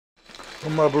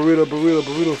Where my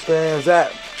burrito stands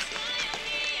at.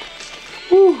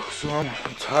 Whew, so I'm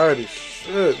tired as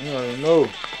shit. You already know.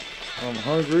 I'm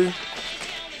hungry.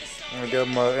 I got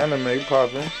my anime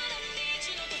popping.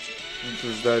 Which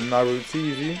is that Naruto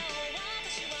TV.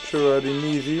 Sure, I didn't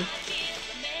easy.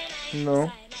 You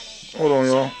know. Hold on,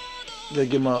 y'all. Gotta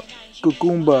get my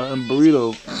cucumba and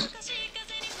burrito.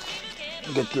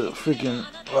 Get the freaking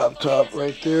laptop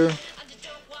right there.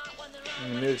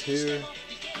 And this here.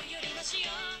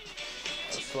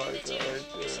 That's like that right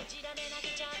there.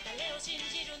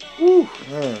 Woo,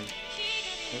 man.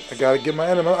 I gotta get my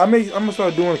anime. I'm gonna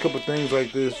start doing a couple things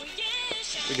like this.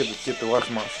 I get to watch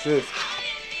my shit.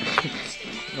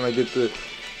 And I get to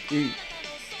eat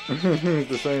at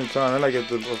the same time. And I get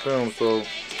to film, so,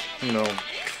 you know.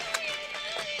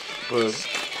 But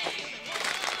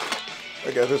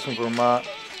I got this one from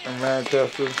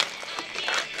Manchester.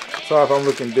 Sorry if I'm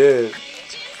looking dead.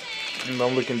 You know,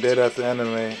 I'm looking dead at the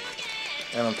anime.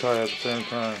 And I'm tired at the same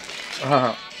time.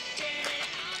 I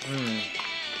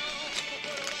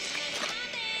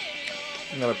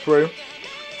gotta pray.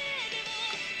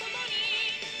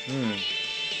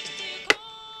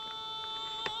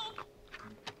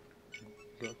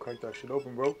 Gotta crack that shit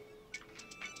open, bro.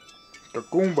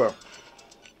 Cucumba.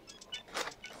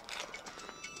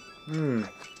 I'm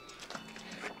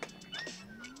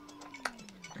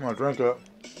gonna drink up.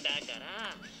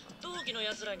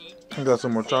 I got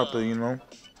some more chocolate, you know.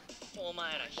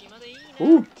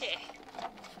 Ooh.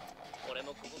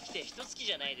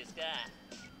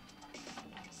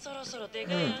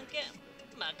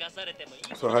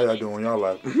 So how y'all doing? Y'all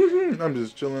like? I'm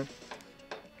just chilling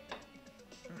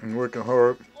and working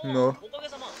hard, you know.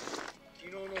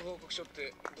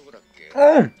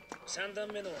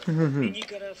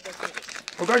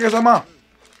 Okage-sama.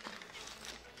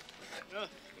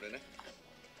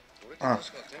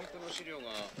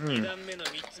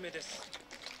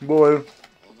 Boy,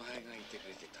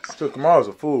 so tomorrow's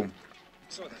a fool.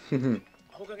 Hey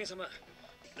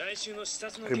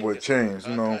boy changed,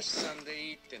 you know.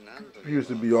 He used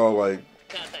to be all like,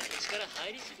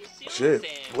 shit,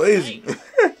 lazy.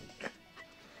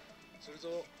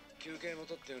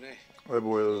 That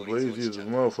boy was lazy as a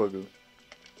motherfucker.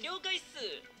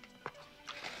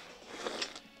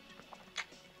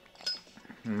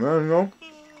 Man, you know,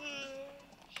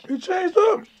 he changed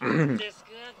up.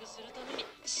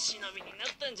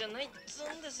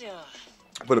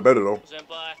 For the better though.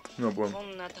 No boy.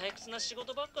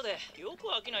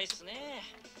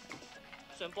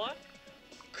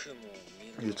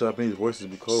 Your Japanese voices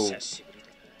be cold.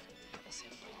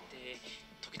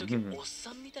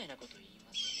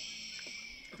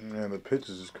 Man, the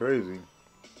pictures is crazy.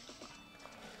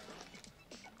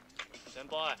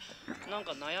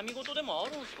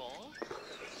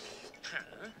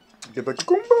 Get the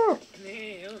cucumba.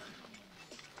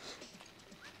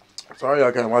 Sorry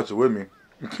I can't watch it with me.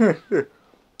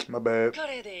 My bad.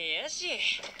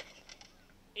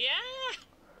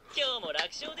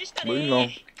 But you know.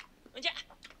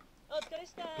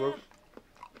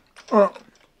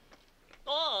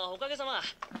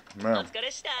 Man.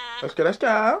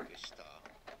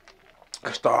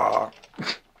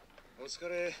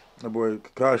 That boy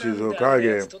Kakashi's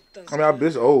Hokage. I mean, I'm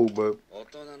this old, but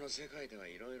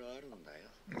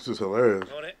this is hilarious.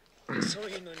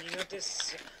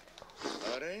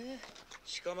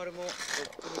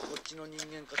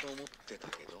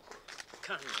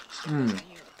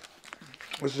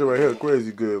 This shit right here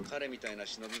crazy good.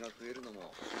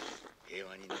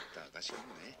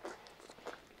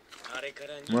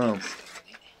 Wow.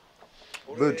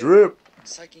 The drip.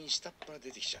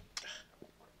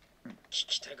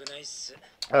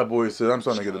 That boy said, I'm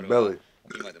starting to get a belly.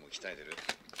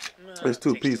 It's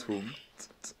too peaceful.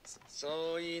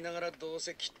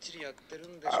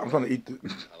 I'm trying to eat the...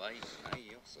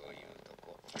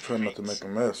 Trying not to make a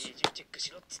mess.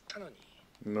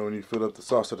 You know, when you fill up the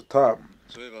sauce at the top,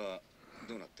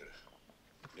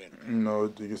 you know,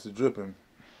 it gets the dripping.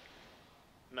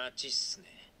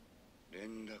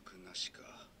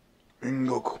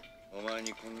 Rengoku.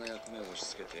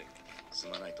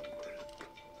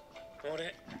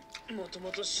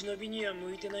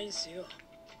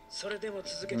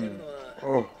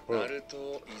 Oh,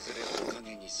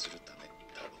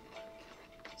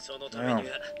 damn.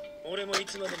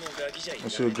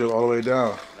 That should drip all the way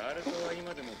down.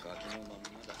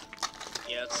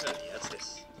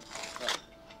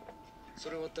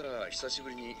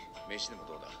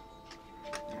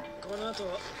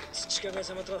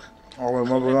 Oh, what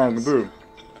mother long can do?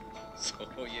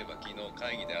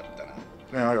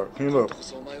 Man, I gotta clean up.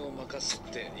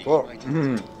 Fuck.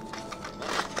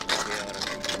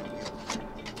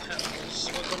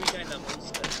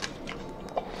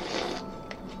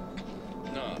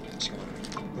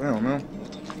 Damn, man.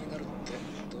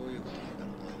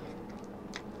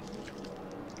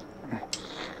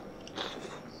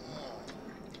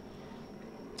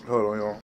 Hold on, y'all.